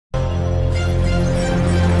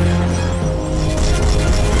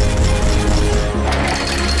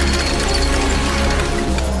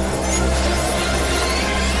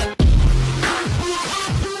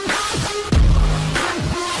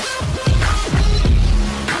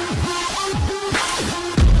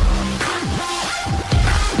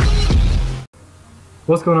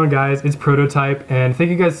What's going on, guys? It's Prototype, and thank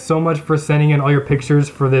you guys so much for sending in all your pictures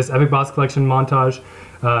for this Epic Boss Collection montage.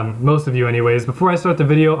 Most of you anyways. Before I start the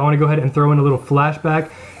video, I want to go ahead and throw in a little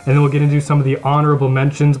flashback, and then we'll get into some of the honorable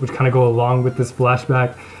mentions which kind of go along with this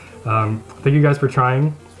flashback. Thank you guys for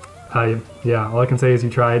trying. Yeah, all I can say is you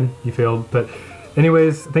tried, you failed. But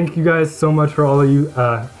anyways, thank you guys so much for all of you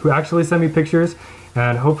who actually sent me pictures,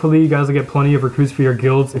 and hopefully you guys will get plenty of recruits for your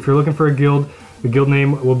guilds. If you're looking for a guild, the guild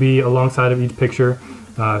name will be alongside of each picture.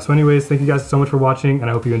 So anyways, thank you guys so much for watching, and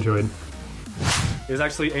I hope you enjoyed. There's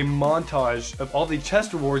actually a montage of all the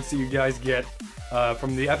chest rewards that you guys get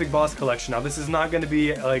from the Epic Boss Collection. Now this is not going to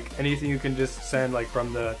be like anything you can just send like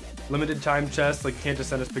from the limited time chest, like you can't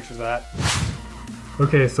just send us pictures of that.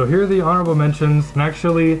 Okay, so here are the honorable mentions, and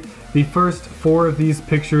actually the first 4 of these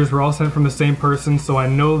pictures were all sent from the same person, so I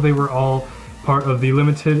know they were all part of the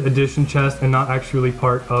limited edition chest and not actually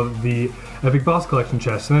part of the Epic Boss Collection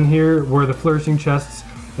chest. And then here were the flourishing chests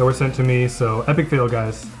that were sent to me, so epic fail,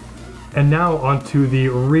 guys. And now on to the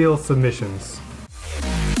real submissions.